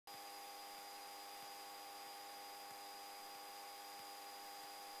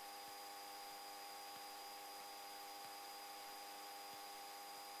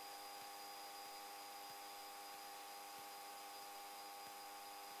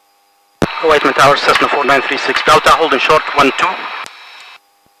Whiteman Tower, Cessna 4936 Delta, holding short 12.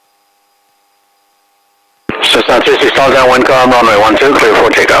 Cessna 36 Delta, wind calm, runway 12, clear for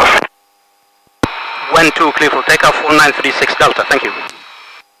takeoff. 12, clear for takeoff, 4936 Delta, thank you.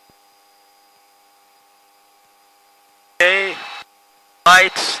 Okay,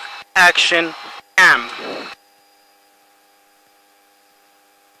 lights, action, cam.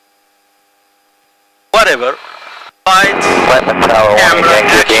 Whatever. Lights, camera,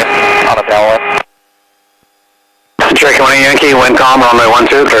 action. On a Bella. Cherokee 1 Yankee, wind calm, runway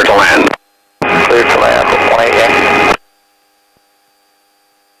 12, clear to land. Clear to land, 1 Yankee.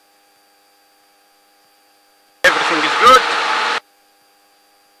 Everything is good.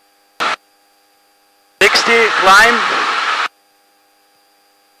 60, climb.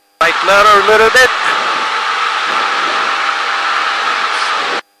 Right ladder a little bit.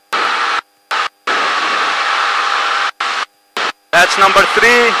 That's number 3.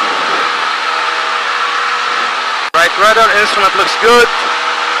 Right rudder, instrument looks good.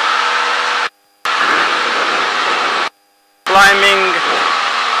 Climbing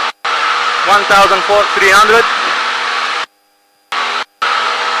 1,300.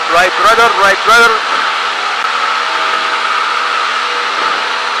 Right rudder, right rudder.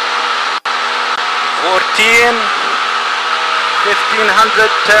 14, 1,500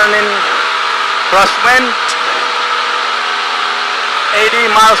 turning crosswind.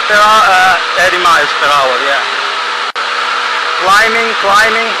 80 miles per hour, 80 miles per hour, yeah. Climbing,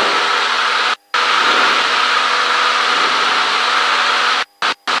 climbing.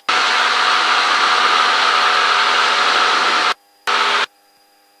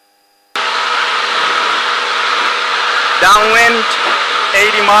 Downwind,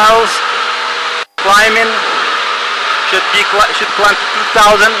 80 miles. Climbing, should climb to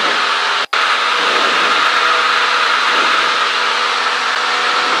 2,000.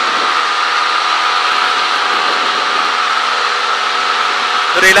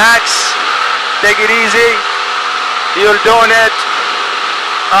 Relax, take it easy, you're doing it.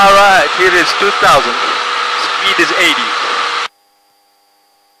 Alright, here is 2,000, speed is 80.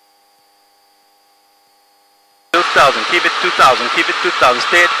 2,000, keep it 2,000, keep it 2,000,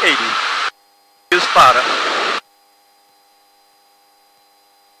 stay at 80. Use spotter.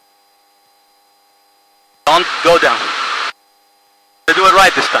 Don't go down. Do it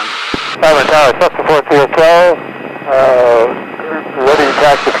right this time. Simon Tower, Cessna 412, ready to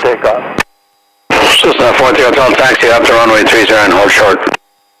taxi for takeoff. Cessna 412, taxi up to runway 30 and hold short.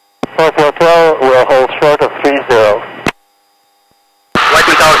 412, we'll hold short of 30.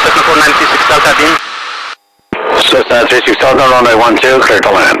 Whiteman Tower, Cessna 4936 Delta, beam. Cessna 36 Delta, runway 12, clear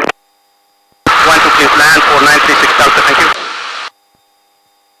to land. 12, please land, 4936 Delta, thank you.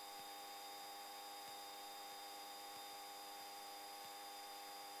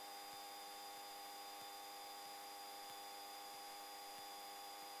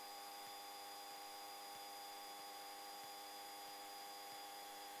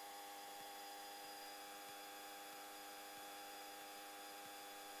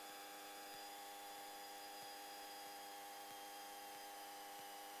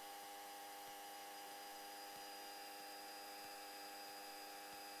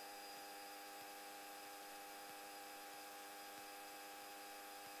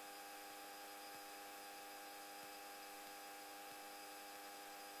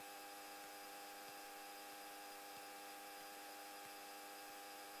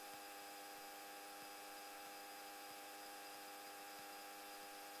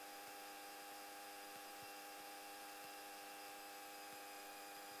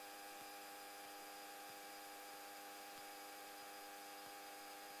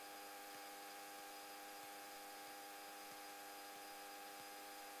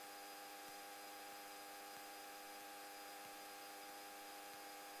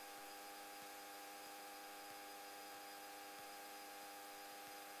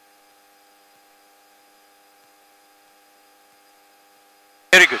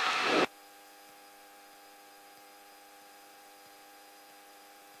 Very good.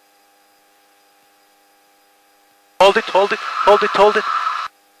 Hold it, hold it, hold it, hold it.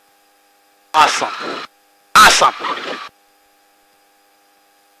 Awesome. Awesome.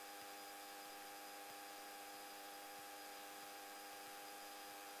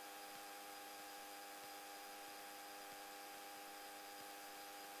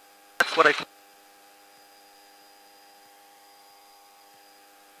 That's what I...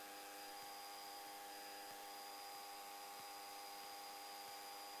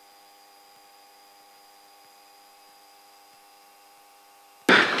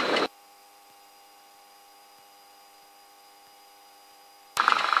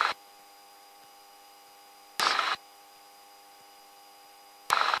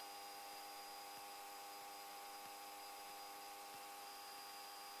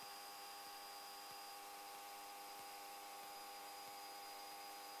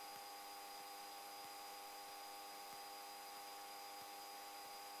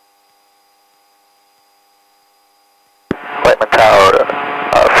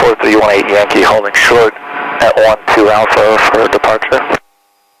 4318 Yankee holding short at 12 Alpha for departure.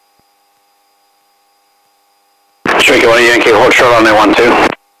 Striker 18 Yankee, hold short on the 12.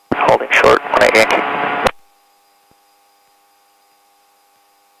 Holding short, 18 Yankee.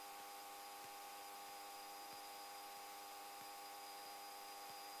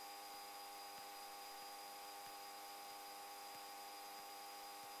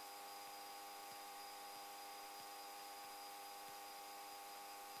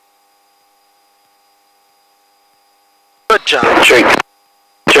 Good job. Striker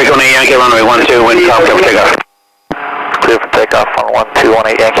 18 Yankee, runway 12, wind calm, clear for takeoff. Clear for takeoff on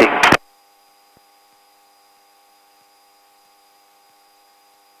 1218 Yankee.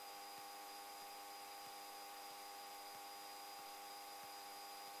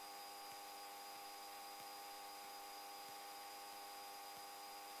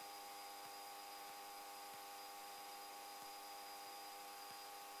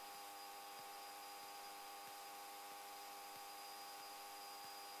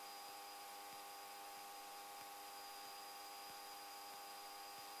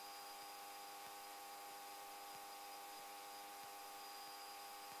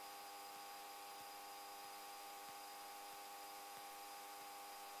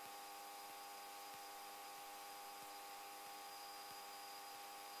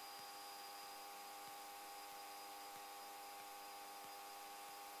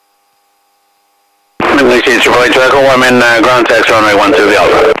 It's your flight vehicle, I'm in ground tax runway 12 the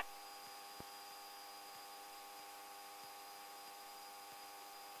Alpha.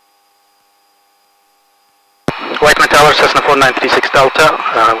 Whiteman Tower, Cessna 4936 Delta,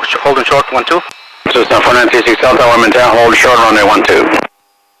 holding short 12. Cessna 4936 Delta, Whiteman Tower, hold short runway 12.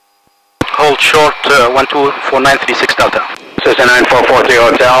 Hold short 12, 4936 Delta. Cessna 9443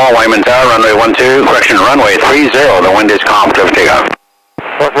 Hotel, Whiteman Tower, runway 12, correction, runway 30, the wind is calm, clear for takeoff.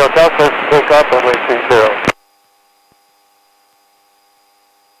 Hotel Delta, take off runway 30.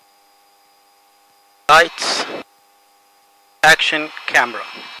 Lights, action, camera.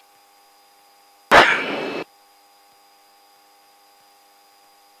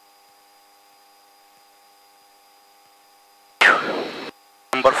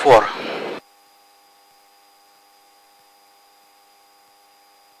 Number 4.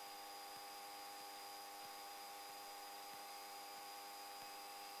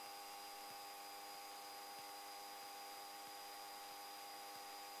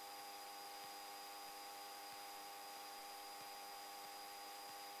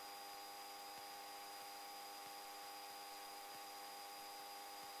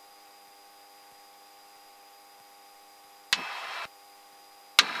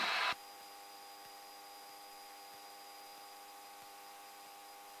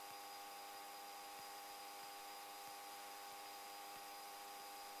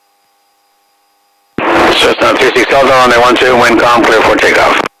 Cessna 36 Delta, runway 12, wind calm, clear for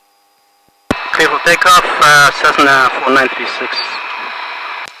takeoff. Clear for takeoff, Cessna 4936.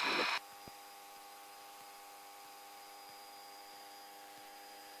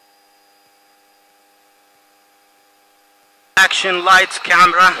 Action, lights,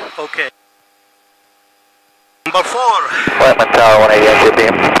 camera, okay. Number 4. Whiteman Tower, 180 Yankee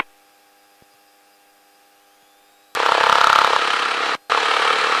beam.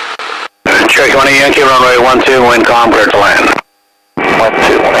 Cherokee 1 Yankee, runway 12, wind calm, clear to land.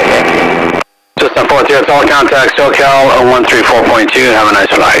 1218 Yankee. System 40, all contact, SoCal 134.2, have a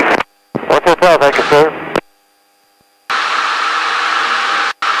nice flight. Hotel, thank you, sir.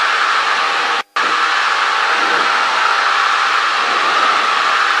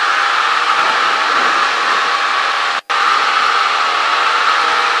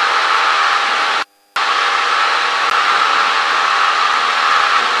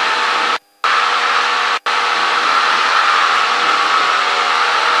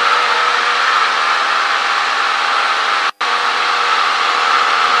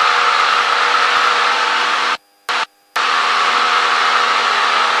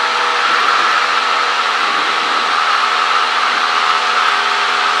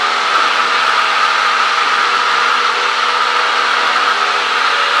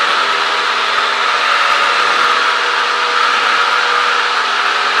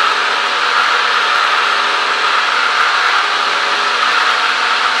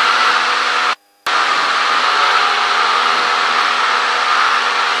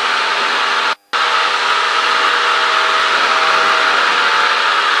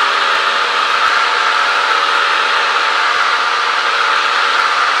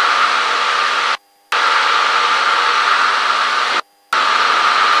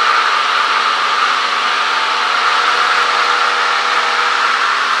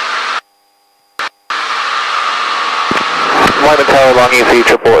 Tower, long EC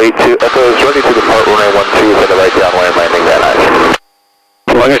 8882, Echoes ready to depart runway 12 within the right downwind landing Van Nuys.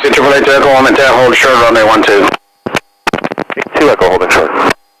 Long EC 8882, Echo, Wyman Tower, hold short, runway 12. 2 Echo holding short.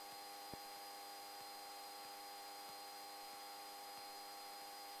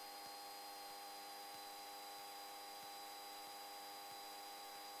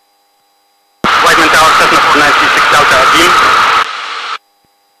 Whiteman Tower, Cessna 4936 Delta, beam.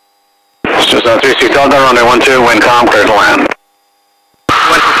 Cessna 36 Delta, runway 12, wind calm, clear to land.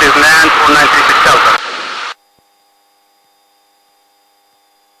 126 land, 4936 Delta.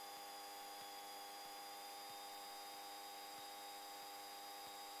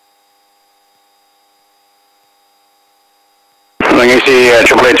 Long EC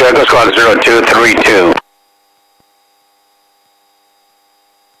 8882, Echo, squad 0232.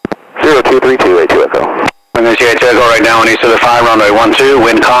 0232, A2 Echo. Long EC 8882, Echo, right now on east of the 5, runway 12,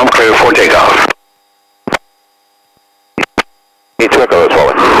 wind calm, clear for takeoff. A2 Echo is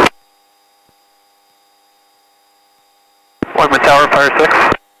forward. Whiteman Tower, Fire 6.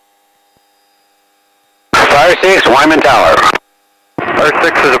 Fire 6, Wyman Tower. Fire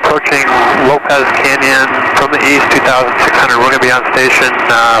 6 is approaching Lopez Canyon from the east, 2600. We're going to be on station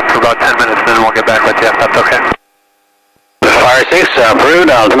for about 10 minutes, and then we'll get back with you if that's okay. Fire 6, approved,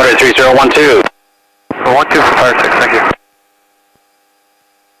 altimeter 3012. 12 for Fire 6, thank you.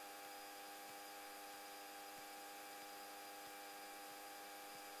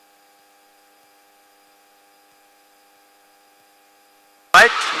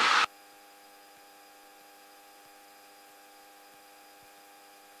 Right.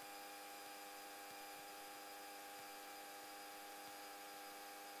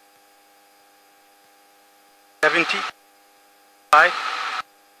 Five.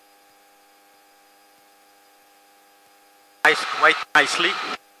 Nice, quite nicely.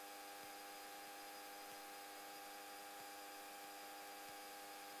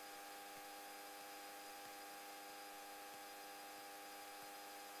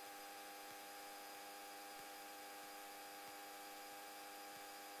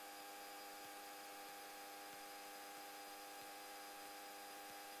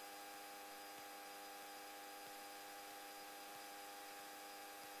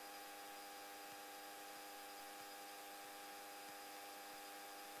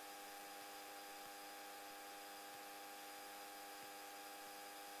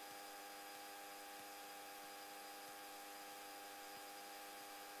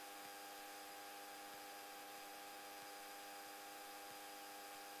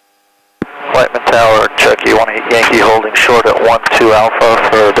 Whiteman Tower, Chucky 18 Yankee holding short at 12 Alpha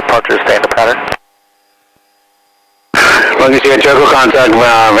for departure, stay in the pattern. Long EC Echo, contact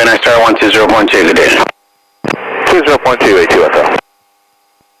Van Nuys Tower 120.2, good day. 20.2, A2 Echo.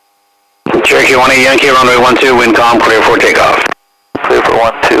 Cherokee 18 Yankee, runway 12, wind calm, clear for takeoff. Clear for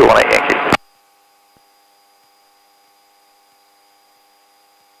 1218 Yankee.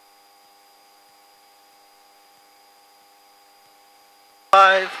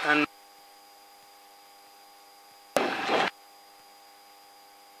 5 and